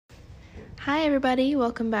Hi everybody,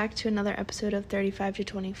 welcome back to another episode of 35 to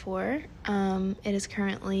 24. It is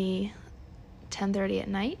currently 10:30 at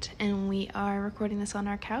night and we are recording this on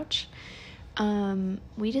our couch.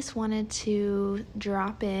 We just wanted to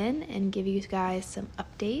drop in and give you guys some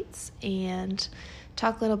updates and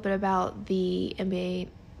talk a little bit about the NBA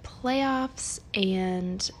playoffs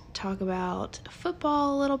and talk about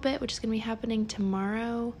football a little bit, which is going to be happening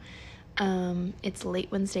tomorrow. It's late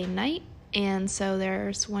Wednesday night. And so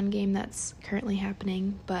there's one game that's currently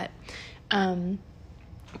happening, but the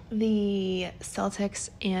Celtics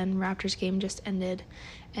and Raptors game just ended,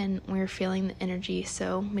 and we're feeling the energy,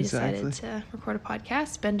 so we decided to record a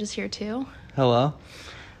podcast. Ben is here too. Hello.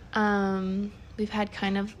 We've had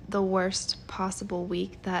kind of the worst possible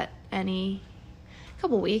week that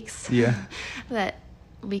couple weeks. Yeah. that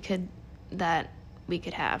we could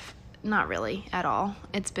have. Not really at all.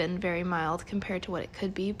 It's been very mild compared to what it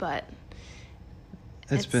could be, but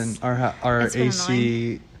It's been our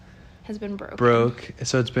AC has been broke.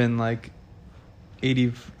 So it's been like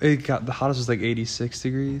 80. It got the hottest was like 86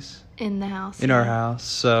 degrees in the house. In our house.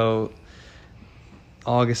 So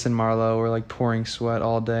August and Marlo were like pouring sweat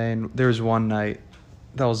all day, and there was one night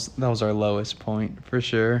that was our lowest point for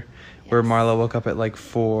sure, where Marlo woke up at like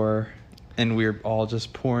 4. And we were all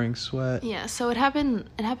just pouring sweat. Yeah, so it happened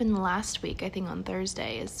last week, I think on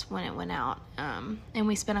Thursday is when it went out. And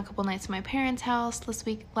we spent a couple nights at my parents' house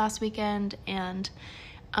last weekend, and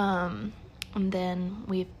then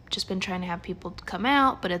we've just been trying to have people come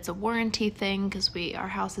out, but it's a warranty thing because our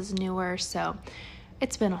house is newer, so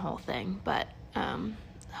it's been a whole thing. But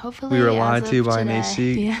hopefully we were lied to by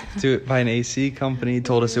today, an AC company.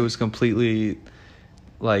 Told us it was completely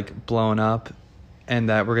like blown up, and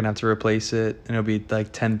that we're going to have to replace it, and it'll be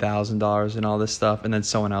like $10,000 and all this stuff. And then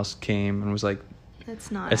someone else came and was like,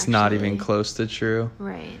 it's not even close to true.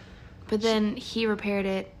 Right. But then he repaired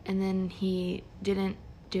it, and then he didn't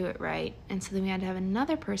do it right. And so then we had to have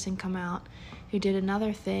another person come out who did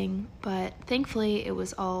another thing. But thankfully, it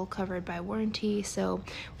was all covered by warranty, so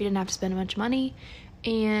we didn't have to spend a bunch of money.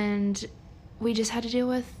 And we just had to deal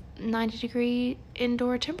with 90-degree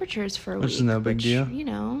indoor temperatures for a week. Which is no big deal. You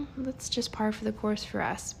know, that's just par for the course for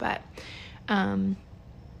us. But,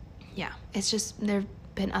 yeah, it's just there have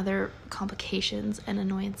been other complications and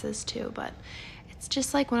annoyances too. But it's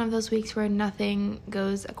just like one of those weeks where nothing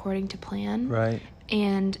goes according to plan. Right.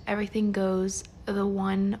 And everything goes the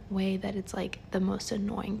one way that it's like the most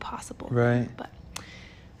annoying possible. Right. But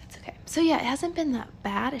okay. So, yeah, it hasn't been that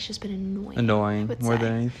bad. It's just been annoying. More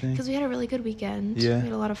than anything. Because we had a really good weekend. Yeah. We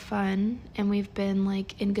had a lot of fun, and we've been,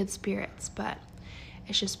 like, in good spirits. But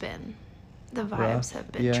it's just been, the vibes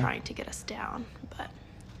have been trying to get us down. But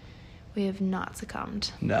we have not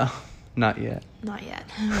succumbed. No, not yet. Not yet.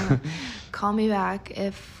 Call me back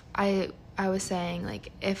if I was saying,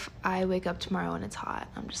 like, if I wake up tomorrow and it's hot,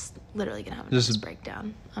 I'm just literally going to have a nervous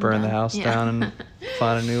breakdown. Burn the house down and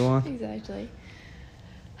find a new one. Exactly.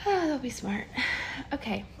 That'll be smart.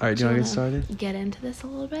 Okay. All right, do you want to get started? Get into this a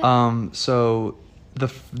little bit? So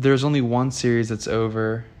there's only one series that's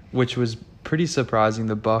over, which was pretty surprising.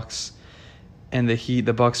 The Bucks and the Heat.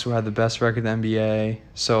 The Bucks had the best record in the NBA,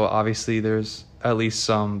 so obviously there's at least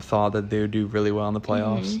some thought that they would do really well in the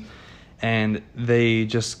playoffs. Mm-hmm. And they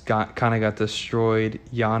just got destroyed.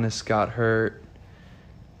 Giannis got hurt.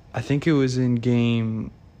 I think it was in game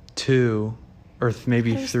 2 or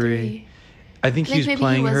maybe 3. I think he was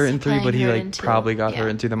playing hurt in 3, but he like probably got hurt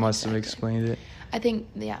in 2. That must have explained it. I think,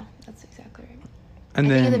 that's exactly right. And I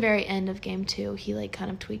think at the very end of game 2, he like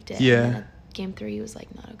kind of tweaked it. Yeah. And then at game 3, he was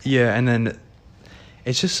like not okay. Yeah, and then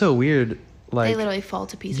it's just so weird. Like they literally fall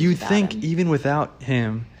to pieces. You think even without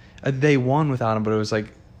him, they won without him, but it was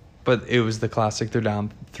like, it was the classic. They're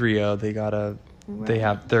down 3-0. They gotta,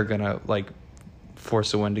 they're gonna like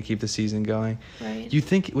force a win to keep the season going. Right. You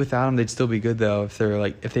think without them they'd still be good though if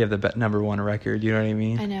they have the number 1 record, you know what I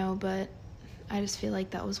mean? I know, but I just feel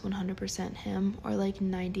like that was 100% him or like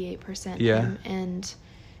 98% yeah. him, and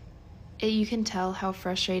you can tell how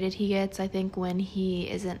frustrated he gets, I think, when he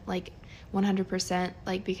isn't like 100%,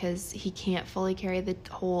 like because he can't fully carry the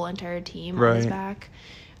whole entire team on his back.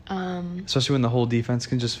 Especially when the whole defense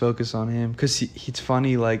can just focus on him, because it's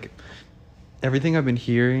funny, like everything I've been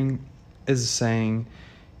hearing is saying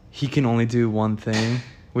he can only do one thing,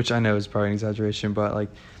 which I know is probably an exaggeration, but like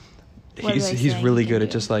he's really good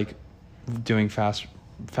at just like doing fast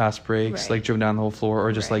breaks, like dribbling down the whole floor,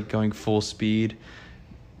 or just like going full speed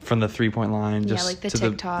from the 3-point line, just like the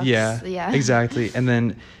to TikToks. Yeah, exactly. And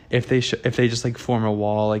then if they just like form a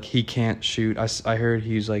wall, like he can't shoot. I heard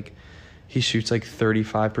he shoots like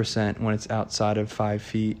 35% when it's outside of 5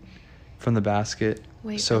 feet from the basket.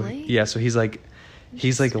 Wait, so really? yeah, so he's like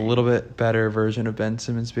He's like a little bit better version of Ben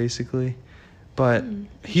Simmons, basically. But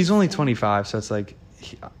he's only 25, so it's like,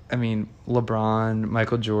 LeBron,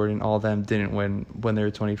 Michael Jordan, all of them didn't win when they were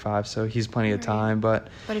 25, so he's plenty of time. But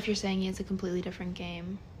if you're saying he has a completely different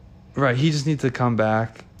game. Right, he just needs to come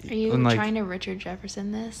back. Are you trying to Richard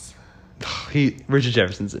Jefferson this? Richard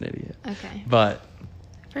Jefferson's an idiot. Okay. But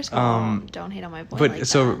first of all, don't hate on my boy.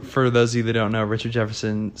 For those of you that don't know, Richard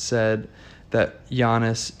Jefferson said that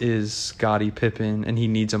Giannis is Scottie Pippen and he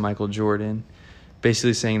needs a Michael Jordan,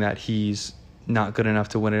 basically saying that he's not good enough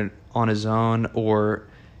to win it on his own, or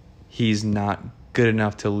he's not good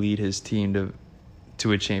enough to lead his team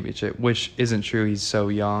to a championship, which isn't true. He's so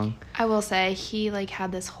young. I will say he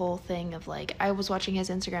had this whole thing of I was watching his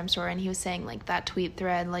Instagram story and he was saying that tweet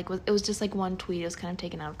thread it was just one tweet. It was kind of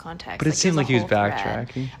taken out of context. But it seemed like he was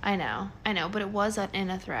backtracking. I know, but it was in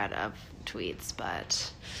a thread of tweets.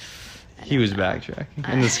 But he was backtracking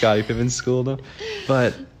in the Scottie Pippen school though.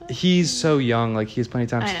 But he's so young. He has plenty of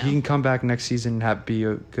time. He can come back next season and be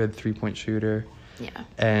a good 3-point shooter. Yeah.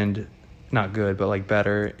 And not good, but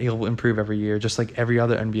better. He'll improve every year, just like every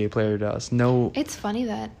other NBA player does. No. It's funny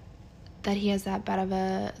that he has that bad of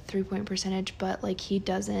a 3-point percentage, but he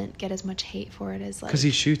doesn't get as much hate for it as because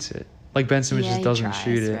he shoots it. Ben Simmons just doesn't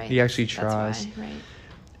shoot it. Right. He actually tries. That's why, right.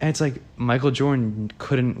 And it's Michael Jordan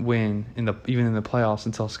couldn't win even in the playoffs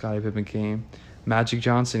until Scottie Pippen came. Magic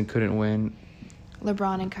Johnson couldn't win.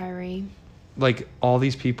 LeBron and Kyrie. All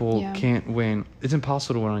these people can't win. It's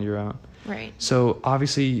impossible to win on your own. Right. So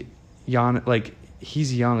obviously,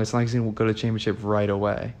 he's young. It's not like he's going to go to the championship right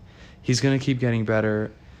away. He's going to keep getting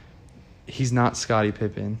better. He's not Scottie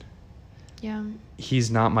Pippen. Yeah.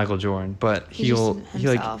 He's not Michael Jordan, but he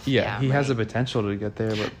has the potential to get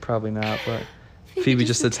there, but probably not. But Phoebe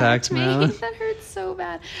just attacked me. That hurts so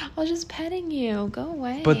bad. I was just petting you. Go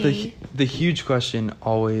away. But the huge question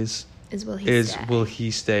always is will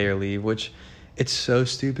he stay or leave? Which it's so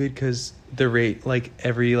stupid because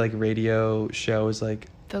every radio show is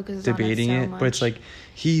focuses debating on it, it, so but it's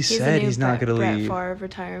he said he's not going to leave. Brett Favre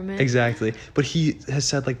retirement. Exactly, but he has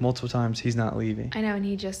said multiple times he's not leaving. I know, and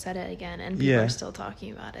he just said it again, and people are still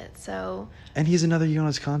talking about it. So. And he's another year on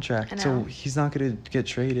his contract, so he's not going to get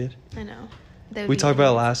traded. I know. We talked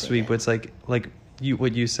about it last week, but it's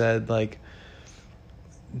what you said,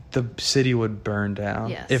 the city would burn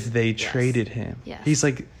down if they traded him. Yes. He's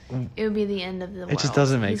it would be the end of the world. It just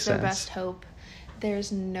doesn't make He's sense. Their best hope.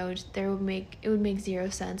 It would make zero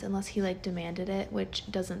sense unless he demanded it, which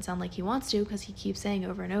doesn't sound like he wants to because he keeps saying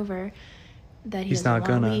over and over that he doesn't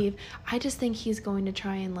want to leave. I just think he's going to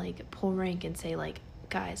try and pull rank and say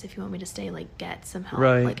guys, if you want me to stay, get some help.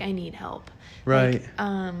 Right. I need help. Right.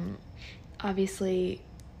 Obviously,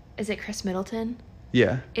 is it Chris Middleton?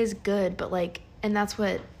 Yeah. Is good, but and that's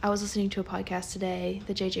what I was listening to a podcast today,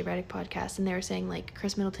 the JJ Redick podcast, and they were saying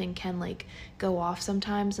Chris Middleton can go off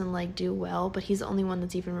sometimes and do well, but he's the only one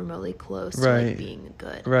that's even remotely close to being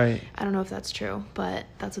good. Right. I don't know if that's true, but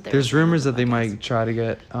that's what There's rumors that they might try to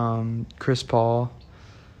get Chris Paul,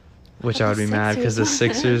 which I would be mad because the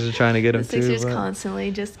Sixers are trying to get him too. The Sixers constantly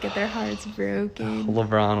just get their hearts broken.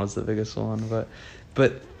 LeBron was the biggest one,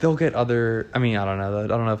 but they'll get other. I don't know. I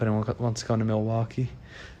don't know if anyone wants to come to Milwaukee.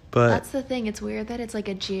 But that's the thing. It's weird that it's a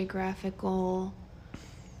geographical,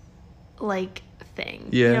 thing.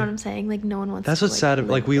 Yeah. You know what I'm saying? No one wants. That's what's sad.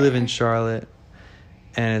 We live in Charlotte,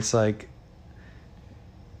 and it's I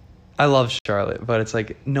love Charlotte, but it's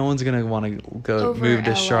no one's gonna want to move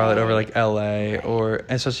to Charlotte over LA, right. Or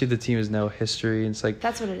especially if the team has no history. It's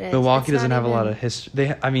that's what it is. Milwaukee doesn't have a lot of history.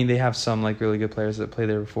 They have some really good players that played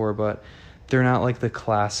there before, but they're not the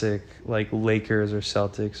classic Lakers or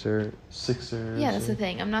Celtics or Sixers. Yeah, that's the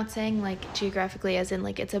thing. I'm not saying geographically as in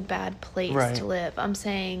it's a bad place to live. I'm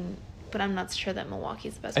saying, but I'm not sure that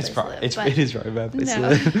Milwaukee's the best place to live. It is probably a bad place to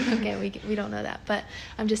live. Okay, we don't know that, but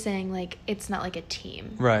I'm just saying it's not a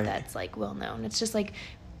team that's well known. It's just I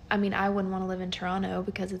wouldn't want to live in Toronto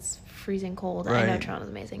because it's freezing cold. Right. I know Toronto's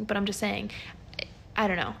amazing, but I'm just saying, I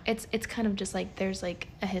don't know. It's kind of just there's a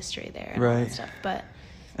history there and all that stuff, but.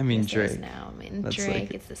 Drake. Now.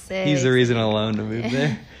 Drake, it's the Sixers. He's the reason alone to move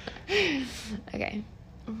there. Okay.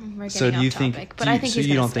 We're getting do you off think? Topic, but I think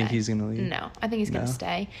you don't think he's going to leave? No, I think he's going to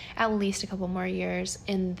stay at least a couple more years,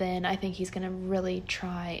 and then I think he's going to really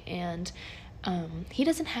try. And he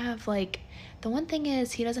doesn't have the one thing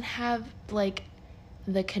is he doesn't have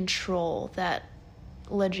the control that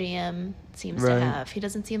Le GM seems to have. He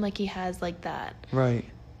doesn't seem like he has that. Right.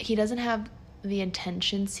 He doesn't have the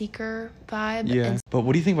attention seeker vibe. Yeah. But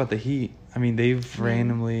what do you think about the Heat? they've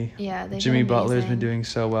randomly. Yeah, Jimmy Butler's been doing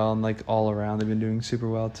so well, and all around they've been doing super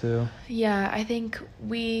well too. Yeah, I think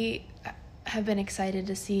we have been excited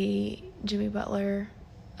to see Jimmy Butler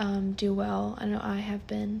do well. I know I have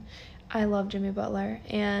been. I love Jimmy Butler,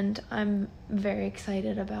 and I'm very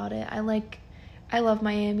excited about it. I love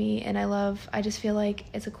Miami, and I just feel like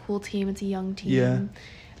it's a cool team. It's a young team.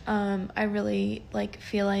 Yeah. I really,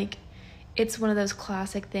 feel like it's one of those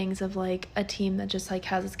classic things of, a team that just,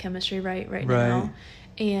 has its chemistry right now.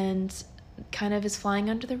 And kind of is flying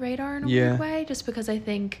under the radar in a weird way, just because I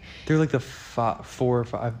think... They're, the 5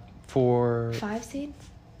 seed?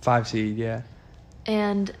 5 seed, yeah.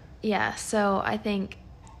 And, yeah, so I think...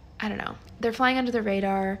 I don't know. They're flying under the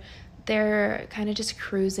radar. They're kind of just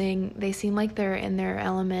cruising. They seem like they're in their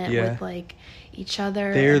element with each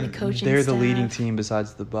other and the coaching They're staff. the leading team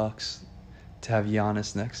besides the Bucks to have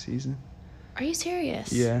Giannis next season. Are you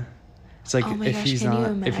serious? Yeah. It's like oh my if gosh,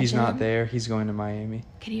 he's not there, he's going to Miami.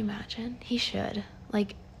 Can you imagine? He should.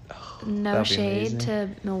 No shade to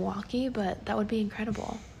Milwaukee, but that would be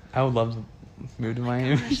incredible. I would love to move to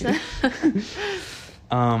Miami. Gosh.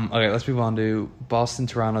 Okay, let's move on to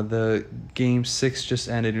Boston-Toronto. The Game 6 just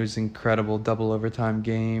ended. It was an incredible double overtime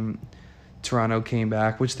game. Toronto came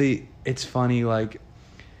back, it's funny,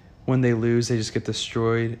 when they lose, they just get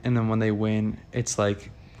destroyed, and then when they win, it's,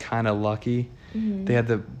 kind of lucky. Mm-hmm. They had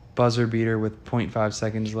the buzzer beater with 0.5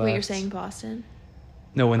 seconds left. Wait, you're saying Boston?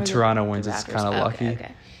 No, when Or Toronto the wins, it's Raptors? kind of lucky.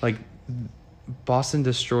 Okay. Boston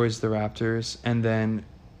destroys the Raptors, and then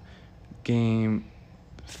Game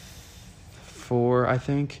 4, I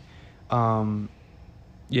think.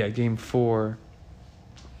 Game 4,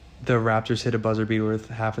 the Raptors hit a buzzer beater with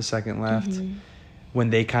half a second left. Mm-hmm. When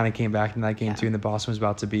they kind of came back in that game too, and the Boston was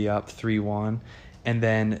about to be up 3-1. And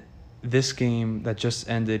then this game that just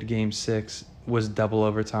ended, Game 6, was double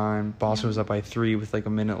overtime. Boston was up by 3 with a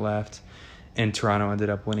minute left, and Toronto ended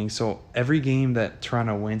up winning. So every game that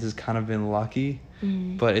Toronto wins has kind of been lucky,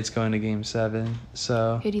 but it's going to Game 7.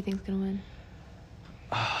 So who do you think's going to win?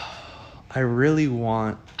 I really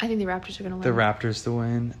want I think the Raptors are going to win. the Raptors to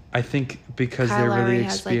win. I think because Kyle they're Lowry really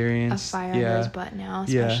has, experienced. a fire under his butt now,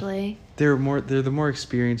 especially. They're the more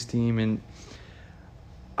experienced team, and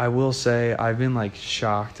I will say I've been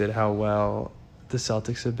shocked at how well the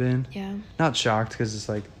Celtics have been. Yeah. Not shocked because it's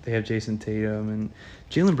they have Jason Tatum and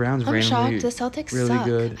Jaylen Brown's I'm randomly shocked. The Celtics really suck.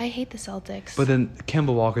 good. I hate the Celtics. But then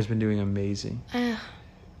Kemba Walker's been doing amazing. Ugh.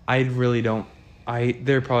 I really don't.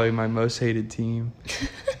 They're probably my most hated team,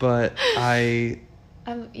 but I'm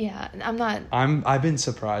not. I've been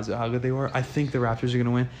surprised at how good they were. I think the Raptors are going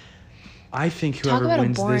to win. I think Talk whoever about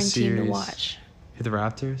wins a boring this series. team to watch. The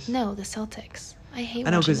Raptors? No, the Celtics. I hate I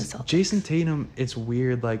know watching the because Celtics. Jason Tatum, it's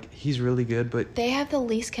weird. He's really good, but They have the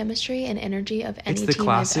least chemistry and energy of any it's the team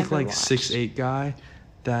classic I've ever watched. 6'8" guy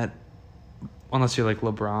that, unless you're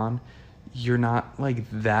LeBron, you're not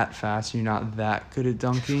that fast. You're not that good at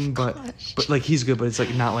dunking, but he's good. But it's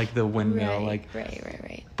not the windmill.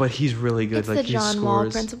 Right. But he's really good. It's the he John scores. Wall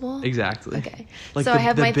principle? Exactly. Okay. So I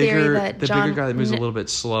have my theory that the bigger guy that moves a little bit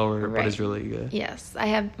slower, but is really good. Yes, I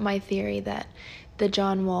have my theory that the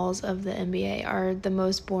John Walls of the NBA are the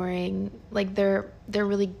most boring. They're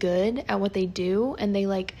really good at what they do, and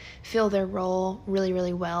they fill their role really,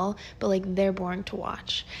 really well. But they're boring to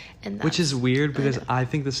watch, and which is weird because I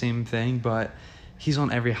think the same thing, but he's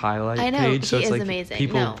on every highlight page, so he it's is amazing.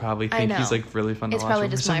 People probably think he's really fun to watch. It's probably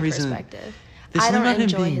but just for some my reason, perspective. There's I something don't about him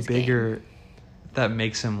enjoy being his bigger game. that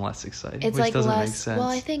makes him less exciting, It's which doesn't less, make sense. Well,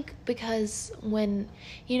 I think because when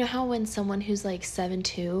someone who's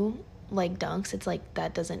 7'2" dunks, it's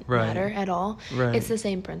that doesn't matter at all. Right. It's the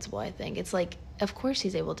same principle, I think. It's of course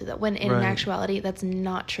he's able to do that. When in actuality, that's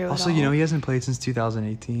not true also, at all. he hasn't played since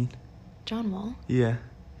 2018. John Wall? Yeah.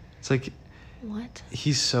 It's What?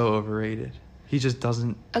 he's so overrated. He just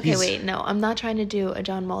doesn't. Okay, wait, no. I'm not trying to do a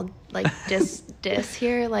John Wall, diss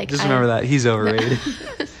here. Just remember that. He's overrated.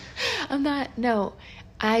 I'm not, no.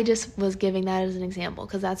 I just was giving that as an example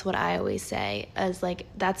because that's what I always say as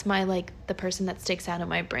that's my the person that sticks out in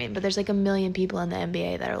my brain. But there's a million people in the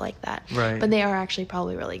NBA that are like that. Right. But they are actually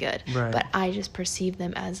probably really good. Right. But I just perceive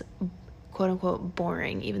them as quote unquote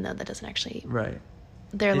boring, even though that doesn't actually. Right.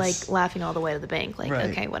 They're laughing all the way to the bank.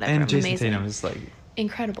 Okay, whatever. And I'm Jason amazing. Tatum is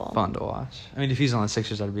incredible. Fun to watch. I mean, if he's on the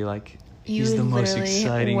Sixers, I'd be You he's would the most literally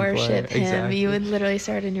exciting worship player. him. Exactly. You would literally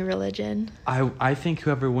start a new religion. I think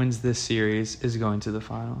whoever wins this series is going to the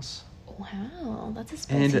finals. Wow, that's a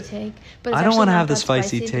spicy take. But I don't want to have the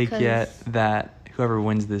spicy take yet that whoever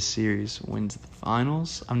wins this series wins the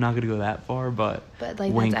finals. I'm not going to go that far, but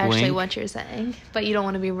wink, that's actually wink. what you're saying. But you don't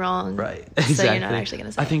want to be wrong. Right, exactly. So you're not actually going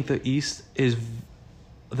to say I think the East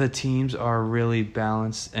the teams are really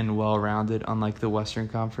balanced and well-rounded, unlike the Western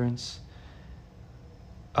Conference.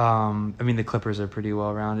 I mean, the Clippers are pretty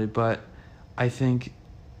well-rounded, but I think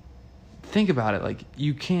think about it. Like,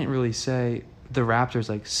 you can't really say the Raptors,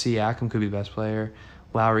 like, Siakam could be the best player.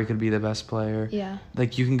 Lowry could be the best player. Yeah.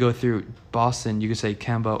 Like, you can go through Boston. You could say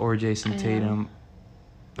Kemba or Jason I know. Tatum.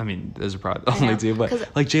 I mean, those are probably the I only know, two. But, 'cause-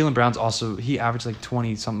 like, Jaylen Brown's also, he averaged, like,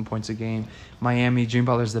 20-something points a game. Miami, Jimmy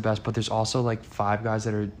Butler's the best. But there's also, like, 5 guys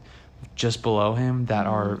that are just below him that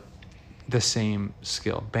are the same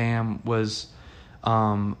skill. Bam was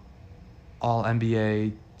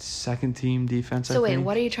all-NBA second-team defense, So I wait, think.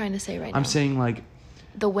 what are you trying to say right now? I'm saying, like,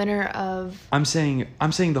 the winner of... I'm saying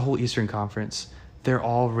the whole Eastern Conference, they're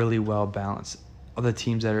all really well balanced. All the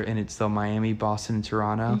teams that are in it still, Miami, Boston, and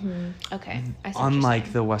Toronto. Okay. I see what you're Unlike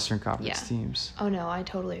saying. the Western Conference Yeah. teams. Oh, no, I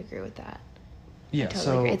totally agree with that. Yeah, totally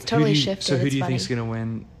so agree. It's totally shifted. So who It's do you funny. think's gonna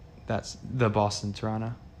win? That's the Boston,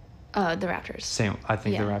 Toronto. The Raptors. Same. I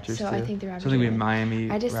think the Yeah, Raptors so too. I think the Raptors So I think we will have win.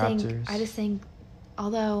 Miami, I just Raptors. think,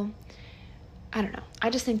 although, I don't know. I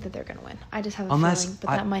just think that they're going to win. I just have a Unless feeling, but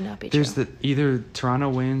that might not be there's true. either Toronto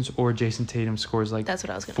wins or Jason Tatum scores like That's what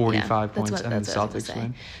I was going 45 points and the Celtics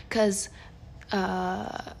win. Because,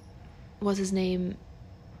 what's his name?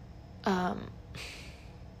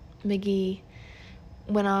 McGee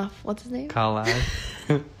went off. What's his name? Kyle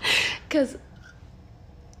Lowry.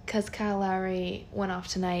 Because Kyle Lowry went off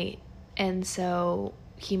tonight, and so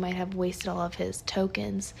he might have wasted all of his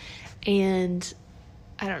tokens. And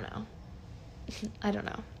I don't know.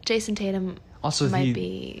 Jason Tatum Also, might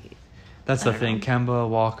be... That's I the don't thing. know. Kemba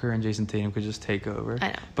Walker and Jason Tatum could just take over. I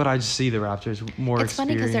know. But I just see the Raptors more It's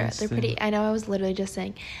funny because experienced. they're pretty... I know I was literally just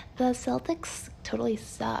saying, the Celtics totally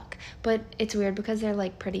suck. But it's weird because they're,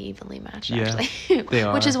 like, pretty evenly matched, Yeah, actually. they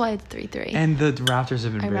are. Which is why it's 3-3. And the Raptors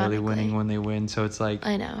have been barely Ironically. winning when they win, so it's like...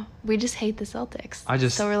 I know. We just hate the Celtics. I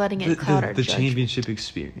just So we're letting it cloud our the judgment. championship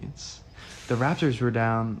experience. The Raptors were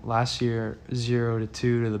down last year 0-2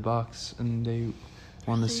 to the Bucks, and they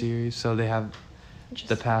won the Really? series. So they have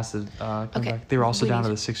the past comeback. They were also we down need to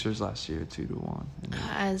to- the Sixers last year 2-1.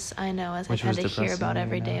 As I know, as Which I've had was to hear depressing, about I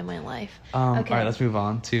every day know. of my life. All Okay. right, let's move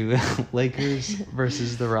on to Lakers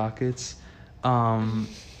versus the Rockets.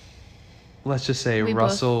 Let's just say We both-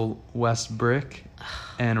 Russell Westbrook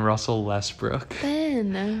and Russell Westbrook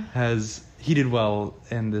Ben. he did well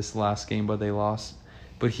in this last game, but they lost.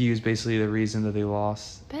 But he was basically the reason that they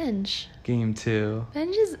lost Benj. game 2.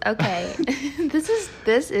 Benj is okay.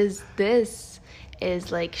 This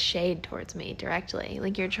is like shade towards me directly.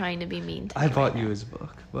 Like you're trying to be mean to me. I bought right you now. his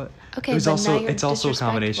book, but Okay, it was but also now you're it's also a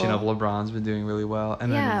combination of disrespectful. LeBron's been doing really well,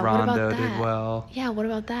 and Yeah, then what about Rondo did that? well. Yeah, what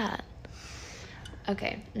about that?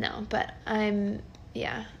 Okay, no, but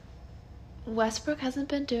Westbrook hasn't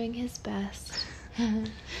been doing his best.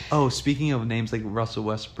 Oh, speaking of names like Russell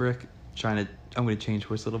Westbrook, I'm going to change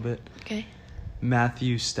words a little bit. Okay.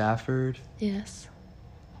 Matthew Stafford. Yes.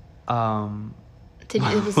 Did Did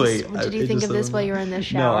you think of this while you were in the No,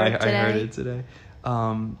 shower I today? heard it today.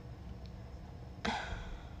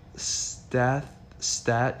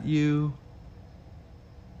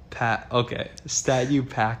 Statu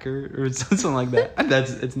Packer or something like that.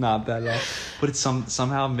 It's not that at all, but it's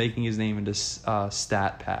somehow making his name into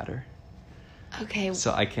Stat Patter. Okay.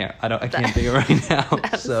 So I can't think of it right now.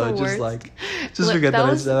 That's So the just worst. like forget that I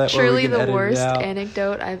was said that. or we truly can the edit it worst out.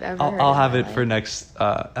 anecdote I've ever heard. I'll in have my it for life. next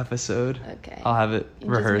episode. Okay. I'll have it Just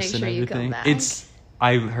rehearsed make and sure you come everything. back.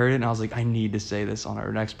 I heard it and I was like, I need to say this on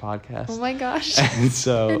our next podcast. Oh my gosh. And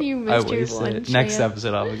so And you I missed your wasted one it. Next chance.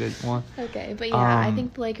 episode, I'll have a good one. Okay, but yeah, I Um,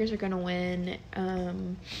 think the Lakers are gonna win.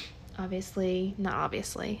 Obviously, not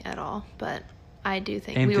obviously at all, but I do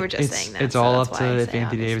think we were just saying that. It's so all that's up why I to if say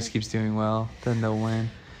Anthony Davis obviously. keeps doing well, then they'll win.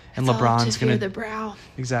 And It's all up LeBron's to fear gonna the brow.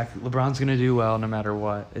 exactly. LeBron's gonna do well no matter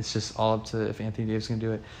what. It's just all up to if Anthony Davis can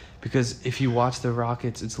do it. Because if you watch the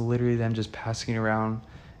Rockets, it's literally them just passing it around.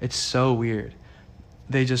 It's so weird.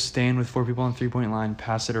 They just stand with 4 people on the 3-point line,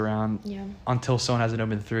 pass it around Yeah. until someone has an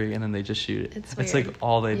open 3, and then they just shoot it. It's It's weird. like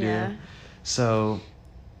all they Yeah. do. So,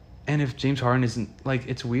 and if James Harden isn't like,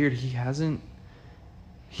 it's weird. He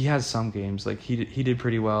has some games like he did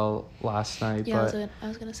pretty well last night, Yeah, but I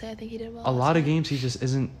was gonna say I think he did well. a last lot of night. games he just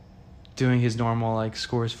isn't doing his normal like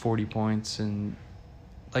scores 40 points and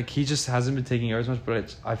like he just hasn't been taking yards much.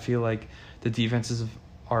 But I feel like the defenses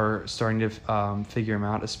are starting to figure him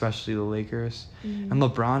out, especially the Lakers. Mhm. And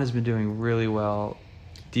LeBron has been doing really well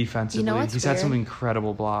defensively. You know what's He's had some weird?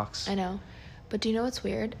 incredible blocks. I know, but do you know what's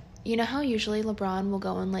weird? You know how usually LeBron will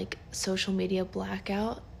go on like social media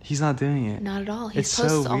blackout? He's not doing it. Not at all. He It's so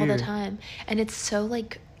posts all the weird. time, and it's so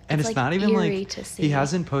like. And it's like not even eerie like to see. he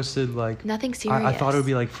hasn't posted like Nothing serious. I thought it would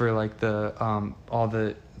be like for like the all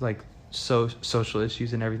the like social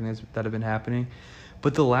issues and everything that have been happening,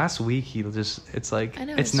 But the last week, it's like, I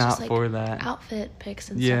know, it's not just, like, for that. outfit pics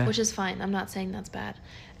and Yeah. stuff, which is fine. I'm not saying that's bad.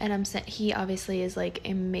 And I'm saying he obviously is, like,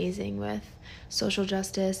 amazing with social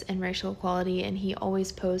justice and racial equality, and he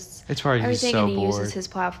always posts It's probably just everything, so and he bored. uses his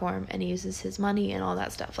platform, and he uses his money and all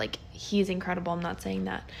that stuff. Like, he's incredible. I'm not saying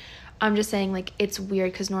that. I'm just saying, like, it's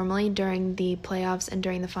weird because normally during the playoffs and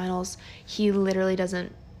during the finals, he literally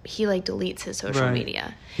doesn't, he, like, deletes his social Right.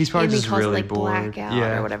 media. He's probably and he just calls really it, like, bored. blackout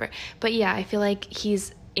Yeah. or whatever. But yeah, I feel like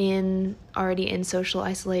he's already in social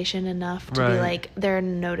isolation enough to Right. be like, there are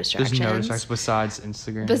no distractions. There's no distractions besides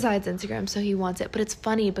Instagram. So he wants it. But it's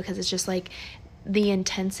funny because it's just like the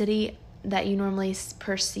intensity that you normally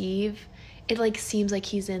perceive, it like seems like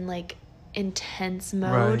he's in like intense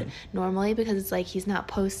mode Right. normally, because it's like he's not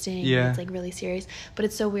posting. Yeah. And it's like really serious. But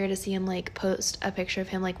it's so weird to see him like post a picture of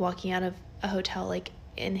him like walking out of a hotel like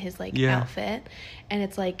in his like Yeah. outfit, and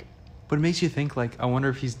it's like But it makes you think, like, I wonder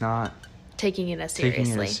if he's not. taking it as Taking it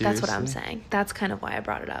seriously. as That's what I'm seriously. saying. That's kind of why I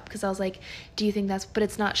brought it up, because I was like, do you think that's, but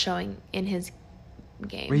it's not showing in his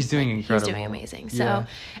game. He's doing Like, incredible. He's doing amazing. So, Yeah.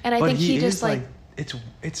 and I But think he just is, like,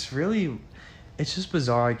 it's really, it's just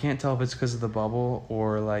bizarre. I can't tell if it's because of the bubble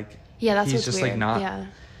or like, yeah, that's he's what's just weird. like not. Yeah.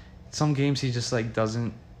 Some games he just like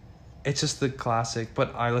doesn't. It's just the classic.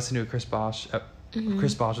 But I listened to Chris Bosh.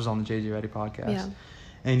 Chris Bosh was on the JJ Reddy podcast, Yeah.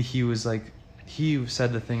 and he was like, he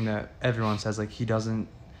said the thing that everyone says, like he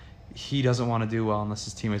doesn't want to do well unless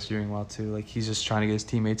his teammates are doing well too. Like he's just trying to get his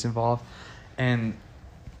teammates involved, and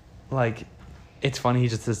like it's funny he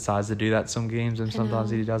just decides to do that some games and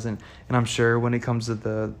sometimes know. he doesn't. And I'm sure when it comes to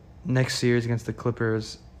the next series against the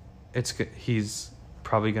Clippers, he's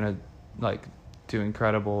probably gonna like do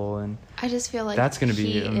incredible, and I just feel like that's gonna be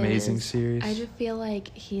he an amazing is- series. I just feel like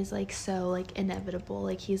he's like so like inevitable.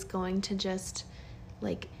 Like he's going to just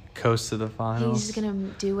like Coast to the finals. he's just gonna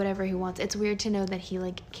do whatever he wants. It's weird to know that he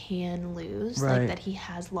like can lose, Right. like that he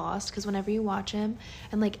has lost. Because whenever you watch him,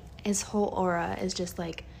 and like his whole aura is just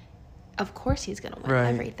like, of course he's gonna win Right.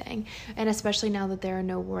 everything. And especially now that there are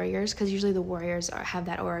no Warriors, because usually the Warriors have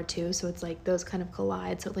that aura too. So it's like those kind of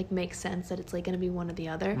collide. So it like makes sense that it's like gonna be one or the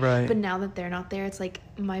other. Right. But now that they're not there, it's like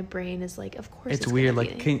my brain is like, of course It's weird. gonna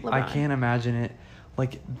Like be I LeBron. can't imagine it.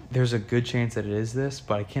 Like there's a good chance that it is this,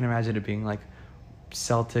 but I can't imagine it being like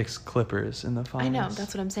Celtics Clippers in the finals. I know,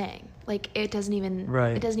 that's what I'm saying. Like it doesn't even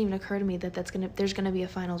Right. it doesn't even occur to me that there's gonna be a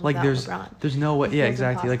finals Like without LeBron. there's no way. It Yeah, feels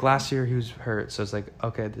exactly. Like impossible. last year he was hurt, so it's like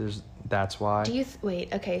okay, that's why. Do you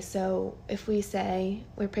wait? Okay, so if we say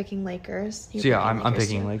we're picking Lakers, So yeah, I'm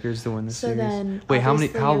picking too. Lakers to win the So series. then, Wait, how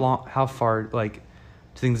obviously you're- how far? Like, do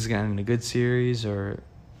you think this is gonna end in a good series or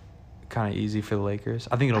kind of easy for the Lakers?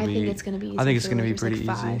 I think it'll I be. think it's gonna be easy I think for it's the gonna be Lakers, pretty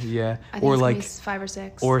like 5. easy. Yeah, I think or it's gonna like be 5 or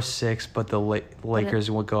 6. or 6, but the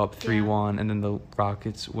Lakers will go up 3-1, and then the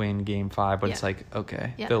Rockets win Game 5. But it's Yeah. like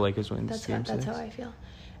okay, Yeah. the Lakers win that's Game 6. how I feel.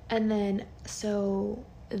 And then so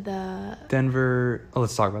the Denver. Oh,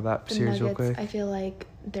 let's talk about that the series Nuggets, real quick. I feel like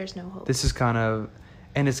there's no hope. This is kind of,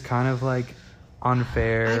 and it's kind of like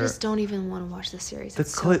unfair. I just don't even want to watch this series. the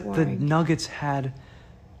It's so the boring. Nuggets had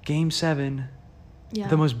Game 7. Yeah.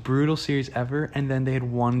 The most brutal series ever, and then they had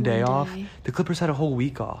one day off. day. The Clippers had a whole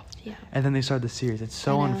week off, Yeah. and then they started the series. It's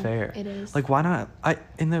so I know, unfair. it is. Like, why not?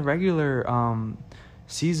 In the regular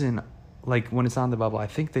season, like when it's on the bubble, I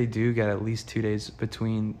think they do get at least 2 days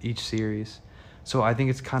between each series. So I think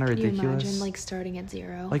it's kind of Can you ridiculous. imagine like starting at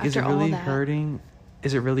 0? Like, after is it all really that? hurting?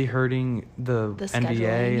 Is it really hurting the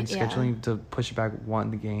NBA and scheduling, yeah. scheduling to push it back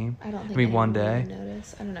the game? I don't think I mean, one anyone day. would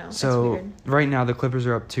notice. I don't know. It's So weird. right now the Clippers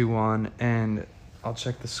are up 2-1, and I'll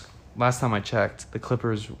check this. Last time I checked,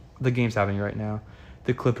 the game's happening right now.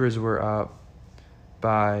 The Clippers were up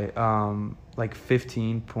by like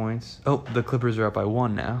 15 points. Oh, the Clippers are up by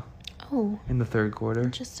 1 now Oh, in the third quarter.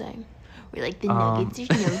 interesting. We're like the Nuggets. There's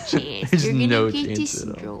no chance. there's They're gonna no get chance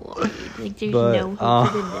at all. destroyed. Like there's But, no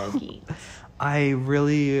hope for the Nuggets. I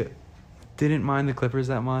really didn't mind the Clippers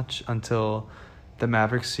that much until the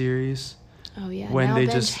Mavericks series. Oh yeah. When now they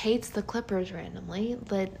Benj just- hates the Clippers randomly.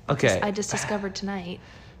 But Okay. I just discovered tonight.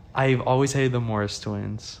 I've always hated the Morris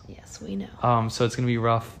twins. Yes, we know. So it's gonna be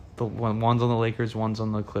rough. One's on the Lakers, one's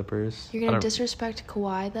on the Clippers. You're I gonna don't- disrespect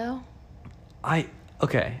Kawhi though.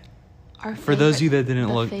 Okay. Our For those of you that the didn't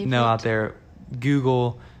know out favorite there,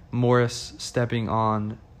 Google Morris stepping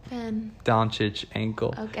on Ben. Doncic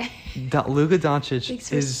ankle. Okay. Luka Doncic Thanks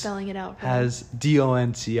for spelling it out. Ben. has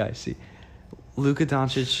Doncic. Luka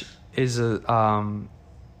Doncic is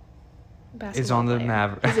Basketball on the player.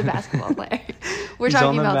 Mavericks. He's a basketball player. We're He's talking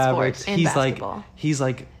on the about Mavericks. sports and basketball. He's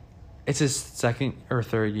like, it's his second or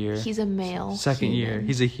third year. He's a male. Second year. human.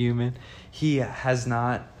 He's a human. He has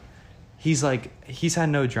not. He's had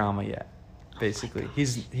no drama yet. basically.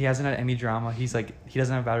 He hasn't had any drama. He doesn't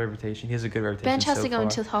have a bad reputation. He has a good reputation. Bench has so to go far.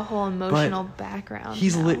 into the whole emotional background.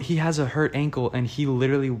 He has a hurt ankle, and he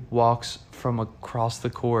literally walks from across the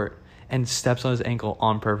court and steps on his ankle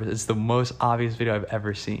on purpose. It's the most obvious video I've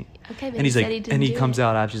ever seen. Okay, but and he's he like, said he didn't and he do comes it.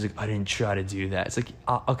 out after, he's like, I didn't try to do that. It's like,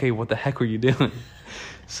 okay, what the heck were you doing?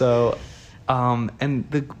 So, and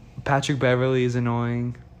the Patrick Beverly is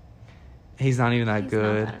annoying. He's not even that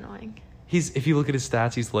good. He's not that annoying. If you look at his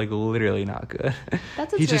stats, he's like literally not good.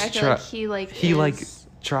 That's what's weird. I feel like he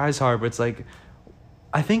tries hard, but it's like,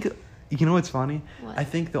 I think, you know what's funny? What? I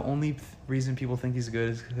think the only reason people think he's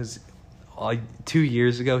good is because 2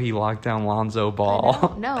 years ago he locked down Lonzo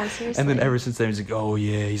Ball. No, seriously. And then ever since then he's like, oh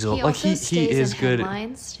yeah, he's he like he is in good.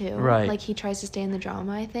 Headlines too. Right. Like he tries to stay in the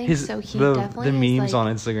drama. I think The memes on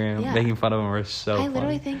Instagram making fun of him are so funny. I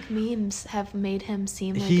literally think memes have made him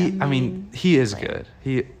seem like he is good.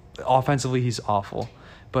 Offensively he's awful,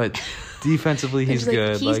 but defensively he's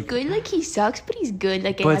good. He's good. Like he sucks, but he's good.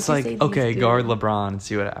 Like, but it's like, okay, guard LeBron and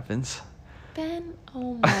see what happens. Ben,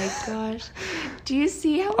 oh my gosh, do you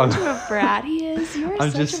see how much of a brat he is? You're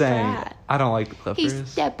I'm such just a saying, brat. I don't like the Clippers. He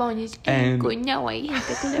stepped on his ankle. No, I hate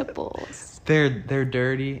the Clippers. They're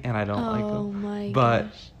dirty, and I don't like them. Oh my but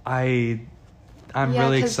gosh. I'm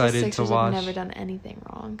really excited the to watch. Have never done anything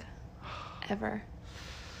wrong, ever.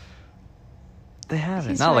 They haven't.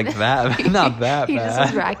 He's not like that. Not that he bad. He just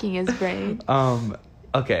was racking his brain.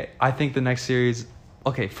 Okay. I think the next series.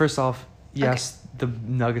 Okay. First off, yes, the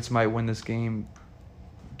Nuggets might win this game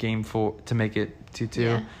 4 to make it 2-2.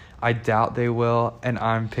 Yeah. I doubt they will, and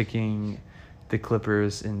I'm picking the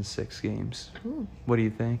Clippers in 6 games. Ooh. What do you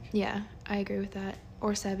think? Yeah, I agree with that.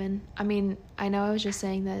 Or 7. I mean, I know I was just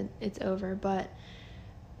saying that it's over, but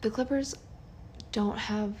the Clippers don't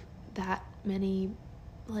have that many,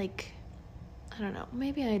 like, I don't know.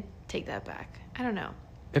 Maybe I take that back. I don't know.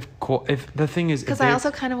 If the thing is, because I also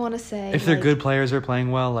kind of want to say if their good players are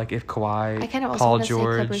playing well, like if Kawhi, I kind of also Paul want to say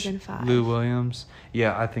George, Clippers in 5. Lou Williams,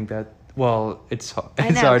 yeah, I think that. Well, it's hard to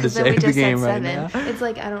then say we the just game said right 7. now. It's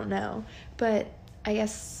like I don't know, but I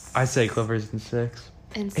guess I say Clippers in 6.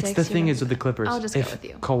 In 6. It's the thing is with the Clippers. I'll just go with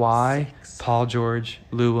you. Kawhi, 6. Paul George,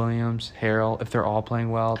 Lou Williams, Harrell, if they're all playing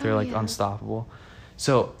well, they're unstoppable.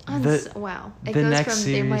 So wow, it the goes next from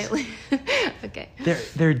series, they might lose. Okay.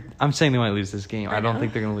 They're. I'm saying they might lose this game. I don't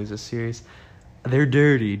think they're gonna lose this series. They're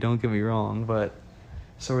dirty. Don't get me wrong, but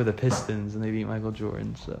so are the Pistons, and they beat Michael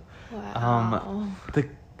Jordan. So, wow.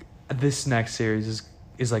 This next series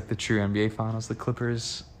is like the true NBA Finals. The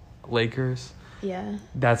Clippers, Lakers. Yeah.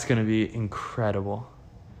 That's gonna be incredible.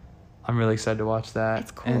 I'm really excited to watch that.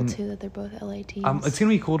 It's cool too that they're both LA teams. It's gonna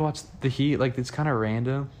be cool to watch the Heat. Like it's kind of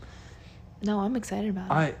random. No, I'm excited about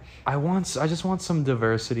it. I just want some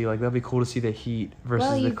diversity. Like that'd be cool to see the Heat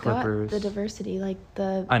versus the Clippers. Got the diversity, like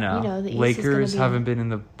I know. the East Lakers is haven't been in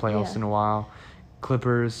the playoffs in a while.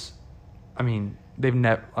 Clippers, I mean, they've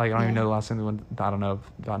never. Like I don't even know the last time they went. I don't know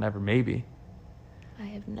about never. Maybe. I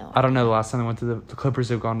have no idea. I don't know the last time they went to the Clippers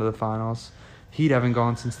have gone to the finals. Heat haven't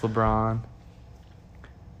gone since LeBron.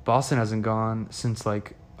 Boston hasn't gone since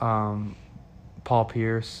like Paul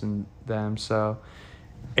Pierce and them. So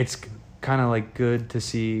it's kind of like good to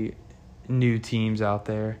see new teams out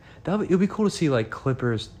there. It'll be cool to see like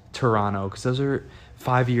Clippers Toronto, because those are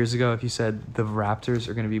 5 years ago. If you said the Raptors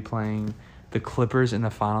are going to be playing the Clippers in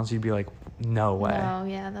the finals, you'd be like, no way. Oh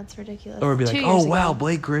yeah, that's ridiculous. Or it'd be 2 like, years oh wow, ago.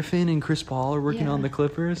 Blake Griffin and Chris Paul are working on the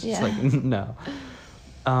Clippers. Yeah. It's like no.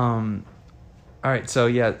 All right, so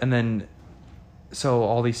yeah, and then so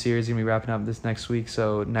all these series are gonna be wrapping up this next week.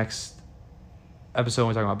 So next episode, when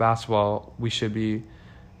we're talking about basketball, we should be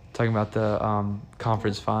talking about the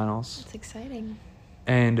conference finals. That's exciting.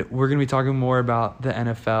 And we're going to be talking more about the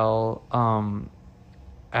NFL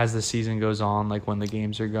as the season goes on, like when the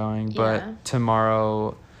games are going. Yeah. But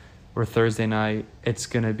tomorrow or Thursday night, it's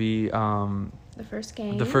going to be the first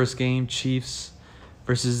game. The first game, Chiefs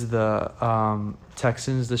versus the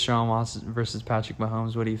Texans, Deshaun Watson versus Patrick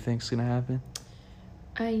Mahomes. What do you think is going to happen?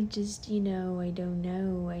 I just, I don't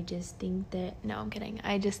know. I just think that... No, I'm kidding.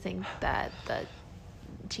 I just think that the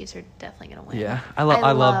Chiefs are definitely going to win. Yeah. I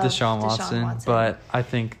love Deshaun Watson, but I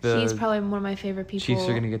think he's probably one of my favorite people. Chiefs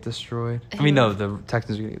are going to get destroyed. I mean, no, the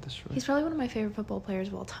Texans are going to get destroyed. He's probably one of my favorite football players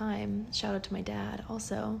of all time. Shout out to my dad,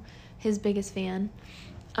 also. His biggest fan.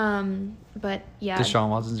 But, yeah. Deshaun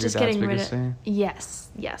Watson's your dad's biggest fan? Yes,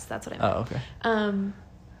 that's what I meant. Oh, okay.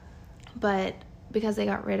 But because they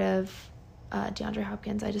got rid of DeAndre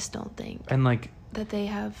Hopkins, I just don't think. And, like, that they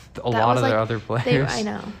have a lot of their other players. I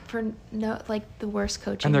know, for the worst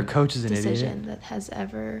coaching. And their coach is an decision idiot that has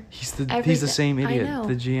ever. He's the same idiot. I know,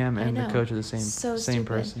 the GM and the coach are the same stupid.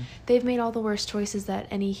 person. They've made all the worst choices that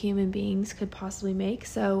any human beings could possibly make.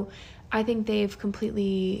 So, I think they've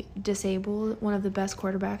completely disabled one of the best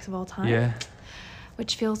quarterbacks of all time. Yeah.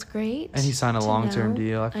 Which feels great. And he signed a long-term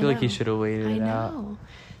deal. I feel like he should have waited it out. I know.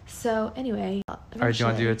 So, anyway. All right, do you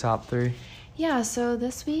want to do a top 3? Yeah, so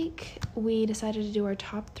this week we decided to do our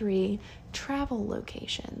top 3 travel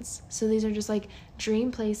locations. So these are just like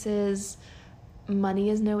dream places. Money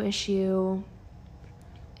is no issue.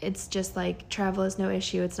 It's just like travel is no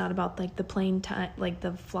issue. It's not about like the plane time, like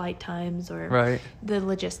the flight times or the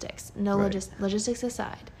logistics. Logistics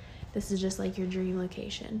aside. This is just like your dream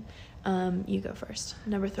location. You go first.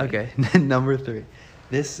 Number 3. Okay, number 3.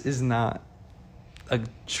 This is not a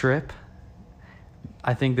trip.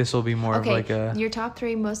 I think this will be more of like a... your top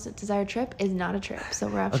 3 most desired trip is not a trip, so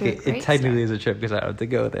we're actually okay, it technically is a trip because I have to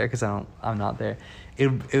go there because I'm not there. It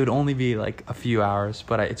would only be like a few hours,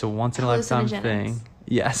 but it's a once-in-a-lifetime thing.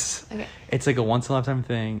 Yes. Okay. It's like a once-in-a-lifetime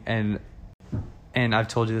thing, and I've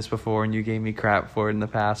told you this before, and you gave me crap for it in the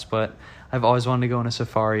past, but I've always wanted to go on a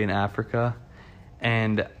safari in Africa,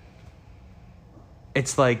 and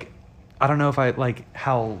it's like, I don't know if I like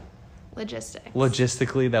how...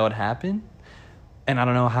 Logistically that would happen. And I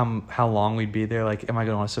don't know how long we'd be there. Like, am I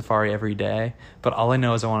going on a safari every day? But all I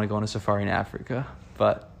know is I want to go on a safari in Africa.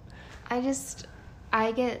 But I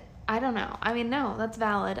don't know. I mean, no, that's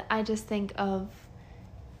valid. I just think of,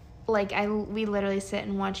 like, we literally sit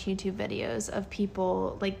and watch YouTube videos of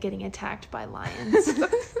people, like, getting attacked by lions.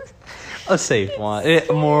 A safe one.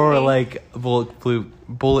 More like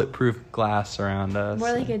bulletproof glass around us.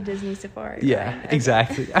 More like a Disney safari. Yeah, right?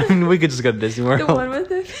 Exactly. I mean, we could just go to Disney World. The one with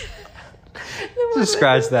the... Just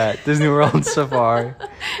scratch that. Disney World Safari.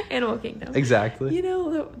 Animal Kingdom. Exactly. You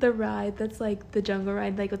know the ride that's like the jungle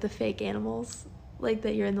ride, like with the fake animals? Like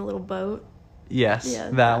that you're in the little boat? Yes, yeah,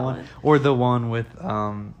 that one. Or the one with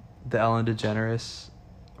the Ellen DeGeneres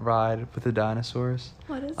ride with the dinosaurs.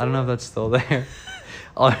 What is I don't know if that's still there.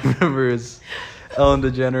 All I remember is Ellen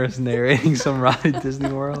DeGeneres narrating some ride at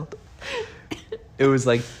Disney World. It was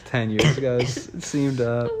like 10 years ago.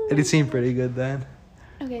 It seemed pretty good then.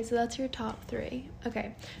 Okay, so that's your top 3.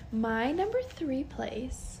 Okay, my number 3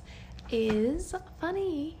 place is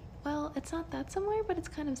funny. Well, it's not that similar, but it's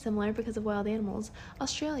kind of similar because of wild animals.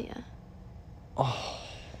 Australia. Oh,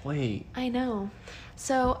 wait. I know.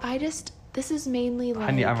 So this is mainly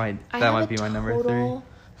like... That might be my number 3.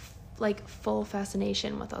 Like full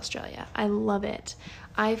fascination with Australia. I love it.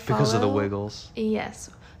 Because of the Wiggles.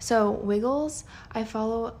 Yes. So Wiggles, I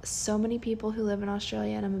follow so many people who live in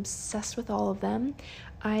Australia and I'm obsessed with all of them.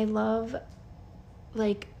 I love,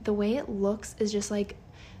 like, the way it looks is just, like,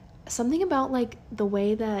 something about, like, the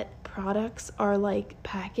way that products are, like,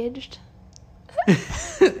 packaged.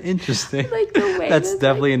 Interesting. Like, the way that's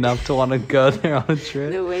definitely enough to want to go there on a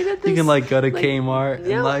trip. The way that you can, like, go to Kmart.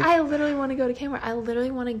 No, I literally want to go to Kmart. I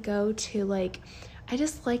literally want to go to, like, I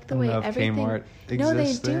just like the way everything... Kmart no,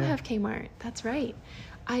 they do there. have Kmart. That's right.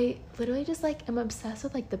 I literally just, like, am obsessed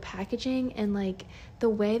with, like, the packaging and, like, the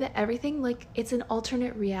way that everything, like, it's an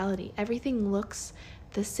alternate reality. Everything looks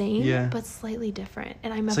the same, but slightly different.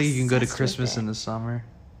 And I'm obsessed with it. So you can go to Christmas in the summer?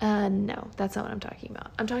 No, that's not what I'm talking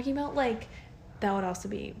about. I'm talking about, like, that would also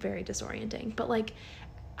be very disorienting. But, like,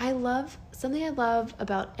 something I love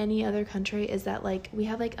about any other country is that, like, we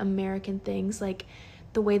have, like, American things, like,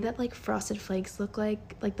 the way that, like, Frosted Flakes look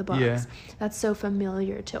like the bugs. Yeah. That's so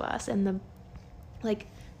familiar to us. And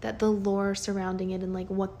the lore surrounding it and, like,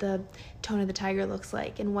 what the Tone of the Tiger looks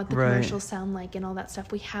like and what the commercials sound like and all that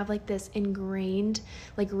stuff. We have, like, this ingrained,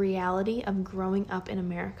 like, reality of growing up in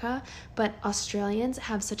America, but Australians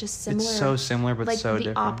have such a similar... It's so similar, but like, so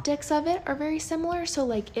different. The optics of it are very similar, so,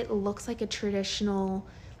 like, it looks like a traditional...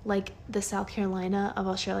 like the South Carolina of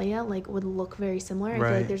Australia, like, would look very similar.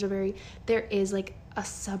 I feel like there is like a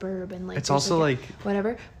suburb and like it's also like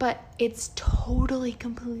whatever, but it's totally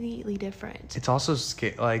completely different. It's also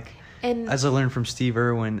like, and as I learned from Steve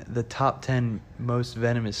Irwin, the top 10 most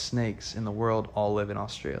venomous snakes in the world all live in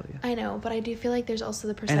Australia. I know, but I do feel like there's also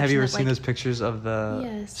the perception. And have you ever seen those pictures of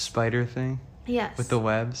the spider thing? Yes. With the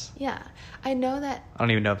webs? Yeah. I know that... I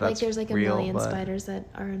don't even know if that's like, there's, like, real, a million spiders that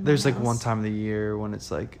are in there's, my like, house. one time of the year when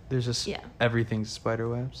it's, like, there's just... Yeah. Everything's spider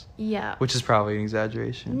webs. Yeah. Which is probably an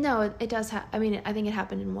exaggeration. No, it does I mean, I think it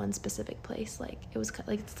happened in one specific place. Like, it was,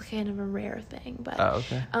 like, it's kind of a rare thing, but... Oh,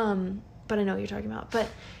 okay. But I know what you're talking about. But...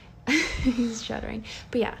 He's shuddering.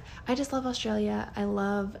 But yeah, I just love Australia. I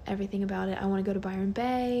love everything about it. I want to go to Byron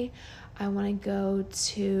Bay. I want to go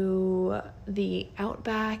to the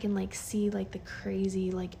Outback and like see like the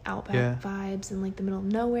crazy like Outback vibes in like the middle of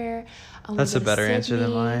nowhere. That's a better answer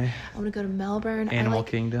than mine. I want to go to Melbourne. Animal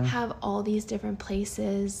Kingdom. Have all these different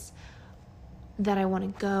places that I want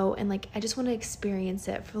to go, and like I just want to experience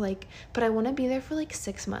it for like, but I want to be there for like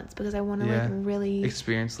 6 months because I want to like really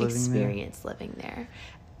experience living there.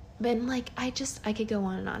 And like I could go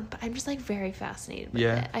on and on, but I'm just like very fascinated with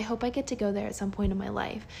it. I hope I get to go there at some point in my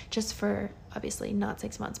life, just for obviously not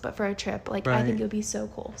 6 months, but for a trip. Like I think it would be so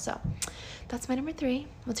cool. So that's my number 3.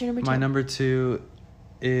 What's your number 2? My number 2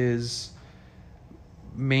 is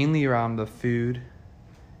mainly around the food,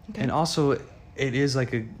 and also it is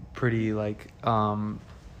like a pretty like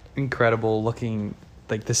incredible looking,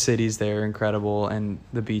 like the cities there are incredible and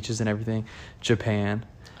the beaches and everything. Japan.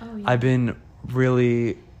 Oh yeah. I've been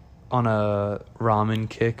really on a ramen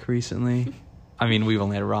kick recently. I mean, we've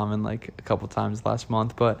only had ramen like a couple times last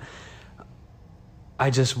month, but I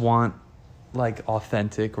just want like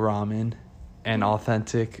authentic ramen and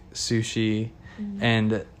authentic sushi.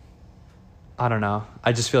 And I don't know,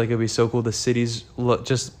 I just feel like it'd be so cool. The cities look,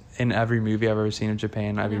 just in every movie I've ever seen of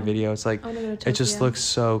Japan, every video, it's like it just looks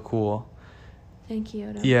so cool. Thank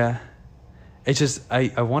you. Yeah, it's just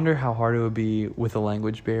I wonder how hard it would be with a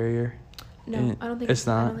language barrier. No, I don't think it's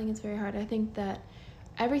not. I don't think it's very hard. I think that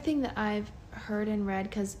everything that I've heard and read,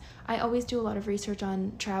 because I always do a lot of research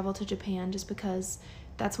on travel to Japan, just because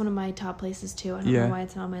that's one of my top places too. I don't know why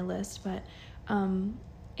it's not on my list, but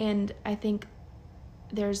and I think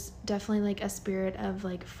there's definitely like a spirit of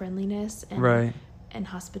like friendliness and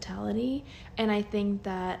hospitality, and I think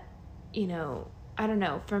that, you know, I don't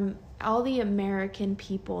know, from all the American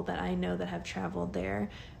people that I know that have traveled there,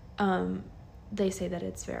 they say that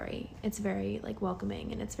it's very like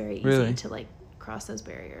welcoming, and it's very easy to like cross those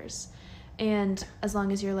barriers. And as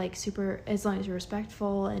long as you're like as long as you're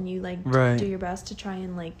respectful and you like do your best to try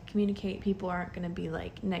and like communicate, people aren't going to be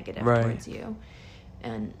like negative towards you.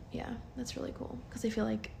 And yeah, that's really cool, because I feel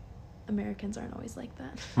like Americans aren't always like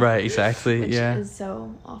that. Right, exactly. Which is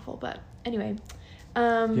so awful. But anyway,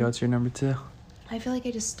 what's your number 2? I feel like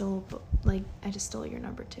I just stole your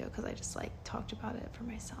number 2 because I just like talked about it for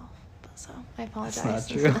myself. So I apologize.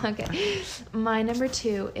 That's not true. Okay. My number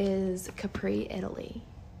 2 is Capri, Italy.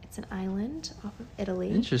 It's an island off of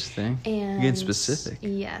Italy. Interesting. And you're getting specific.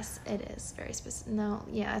 Yes, it is very specific. No,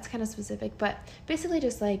 yeah, it's kind of specific, but basically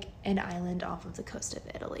just like an island off of the coast of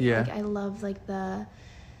Italy. Yeah. Like I love like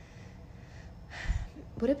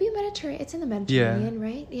would it be Mediterranean? It's in the Mediterranean,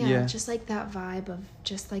 right? Yeah. Just like that vibe of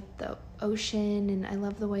just like the ocean, and I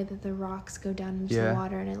love the way that the rocks go down into the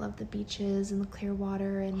water, and I love the beaches and the clear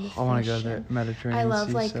water and the fish. I want to go there. Mediterranean. I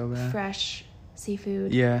love like so bad. Fresh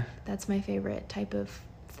seafood. Yeah. That's my favorite type of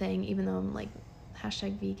thing, even though I'm like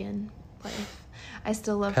 #vegan. Like I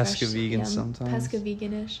still love pesca fresh, vegan sometimes. Pesca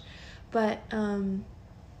veganish. But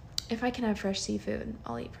if I can have fresh seafood,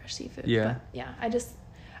 I'll eat fresh seafood. Yeah. But yeah,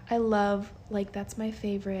 I love, like, that's my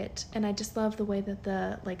favorite, and I just love the way that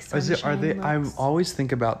the like sunshine looks. I always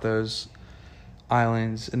think about those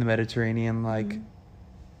islands in the Mediterranean, like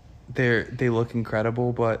they look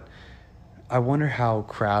incredible, but I wonder how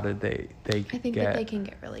crowded they I think get. That they can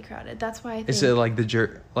get really crowded. That's why I think. Is it like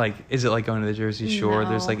is it like going to the Jersey Shore? No,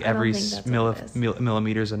 there's like every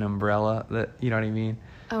millimeters an umbrella, that, you know what I mean?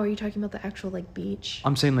 Oh, are you talking about the actual like beach?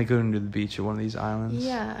 I'm saying like going to the beach at one of these islands.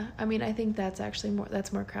 Yeah, I mean, I think that's actually more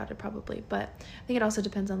crowded probably, but I think it also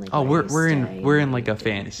depends on like. Oh, we're in like a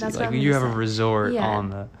fantasy. That's like you have a resort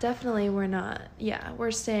on the. Definitely, we're not. Yeah,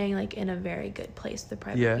 we're staying like in a very good place, the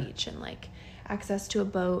private beach, and like access to a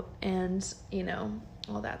boat, and you know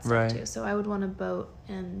all that stuff too. So I would want a boat,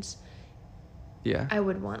 and I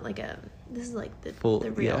would want like this is like the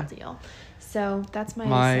real deal. So that's my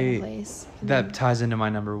second place. That ties into my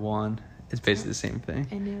number 1. It's basically the same thing.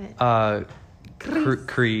 I knew it.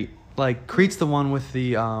 Crete. Like Crete's the one with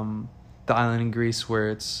the island in Greece where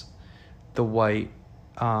it's the white,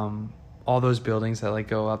 all those buildings that like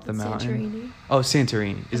go up the mountain. Santorini. Oh,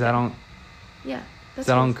 Santorini. Is that on? Yeah. Is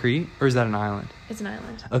that on Crete, or is that an island? It's an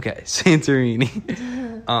island. Okay,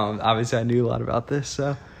 Santorini. Obviously I knew a lot about this,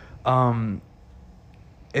 so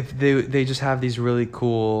if they just have these really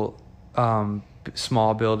cool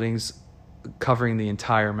small buildings covering the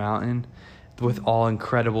entire mountain with all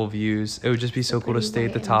incredible views, it would just be so cool to stay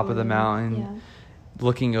at the top of the mountain,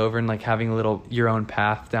 looking over and like having your own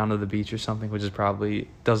path down to the beach or something, which is probably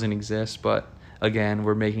doesn't exist, but again,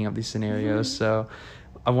 we're making up these scenarios. So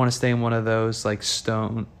I want to stay in one of those like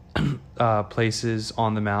stone places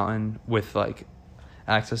on the mountain with like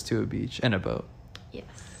access to a beach and a boat. Yes.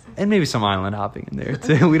 And maybe some island hopping in there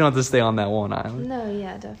too. We don't have to stay on that one island. No,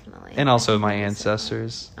 yeah, definitely. And also my Definitely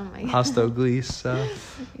ancestors. Oh my god. Hostoglis, so.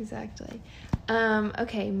 Exactly.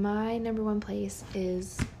 Okay, my number one place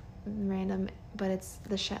is random, but it's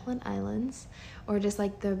the Shetland Islands, or just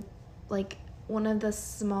one of the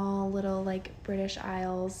small little British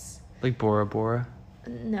Isles. Like Bora Bora.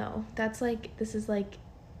 No, this is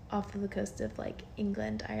off of the coast of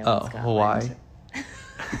England, Ireland, Oh, Scotland. Hawaii.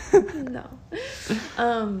 No.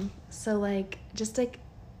 So just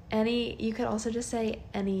any, you could also just say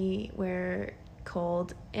anywhere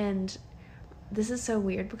cold, and this is so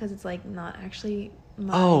weird because it's not actually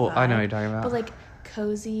my vibe, I know what you're talking about. but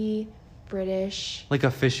cozy British. Like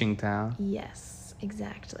a fishing town. Yes,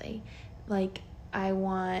 exactly. I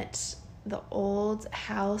want the old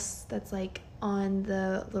house that's on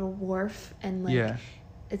the little wharf, and Yeah.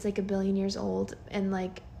 it's a billion years old, and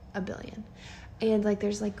a billion, and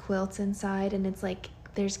there's quilts inside, and it's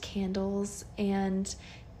there's candles, and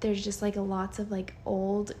there's just lots of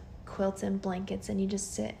old quilts and blankets, and you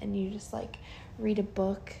just sit and you just read a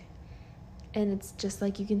book, and it's just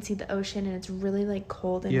you can see the ocean, and it's really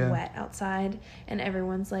cold and wet outside, and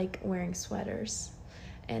everyone's wearing sweaters,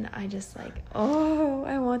 and I just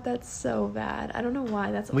I want that so bad. I don't know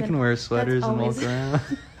why. We can wear sweaters and walk around.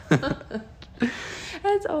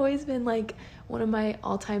 That's always been one of my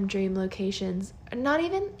all-time dream locations. It's not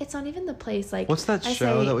even the place. What's that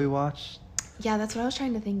show that we watched? Yeah, that's what I was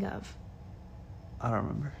trying to think of. I don't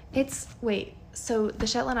remember. So the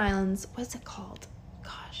Shetland Islands, what's it called?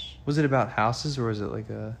 Gosh. Was it about houses, or was it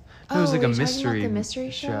it was are a you mystery talking about the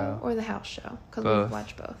mystery show or the house show? Because we've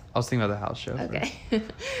watched both. I was thinking about the house show. Okay.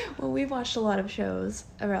 Well, we've watched a lot of shows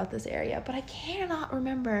about this area, but I cannot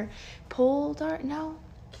remember. Pool dart? No.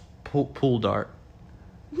 Pool dart.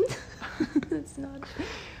 It's not.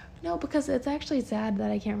 No, because it's actually sad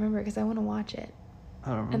that I can't remember because I want to watch it.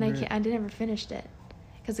 I don't remember. And I never finished it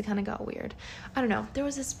because it kind of got weird. I don't know.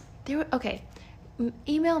 Okay.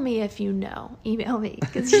 Email me if you know. Email me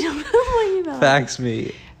because you don't know my email. Fax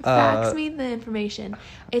me. Fax me the information.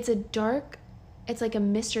 It's a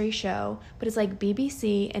mystery show, but it's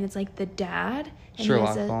BBC, and it's the dad. And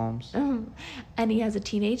Sherlock Holmes. And he has a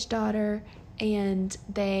teenage daughter, and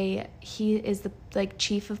he is the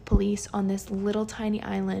chief of police on this little tiny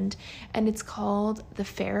island, and it's called the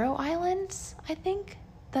Faroe Islands, I think.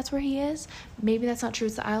 That's where he is. Maybe that's not true.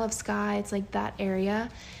 It's the Isle of Skye. It's that area.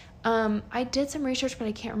 I did some research, but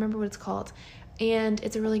I can't remember what it's called. And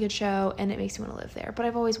it's a really good show, and it makes me want to live there. But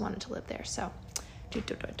I've always wanted to live there, so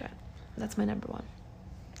that's my number one.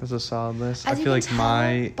 That's a solid list. As I feel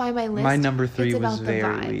by my list, my number 3 it's was about the very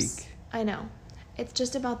vibes. weak. I know. It's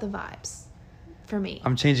just about the vibes for me.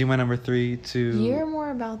 I'm changing my number 3 to... You're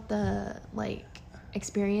more about the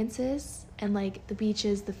experiences and the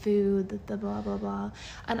beaches, the food, the blah blah blah,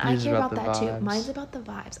 and I care about that too. Mine's about the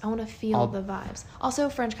vibes. I want to feel the vibes. Also,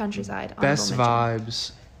 French countryside. Best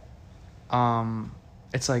vibes.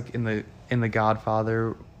 It's in the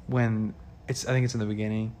Godfather when I think it's in the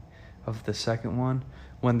beginning of the second one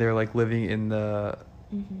when they're living in the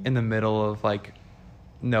in the middle of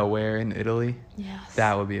nowhere in Italy. Yes.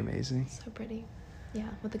 That would be amazing. So pretty. Yeah,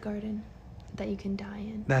 with a garden that you can die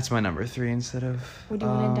in. That's my number 3 instead of... Would you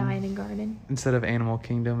want to die in a garden? Instead of Animal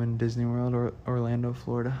Kingdom in Disney World or Orlando,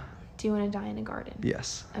 Florida. Do you want to die in a garden?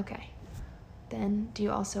 Yes. Okay. Then, do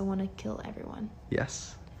you also want to kill everyone?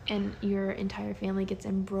 Yes. And your entire family gets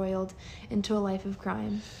embroiled into a life of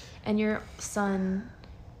crime. And your son,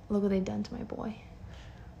 look what they've done to my boy.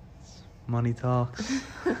 Money talks.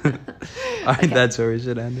 All right, Okay. That's where we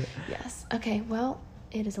should end it. Yes. Okay, well,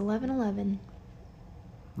 it is 11:11.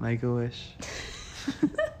 Make a wish.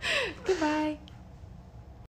 Goodbye.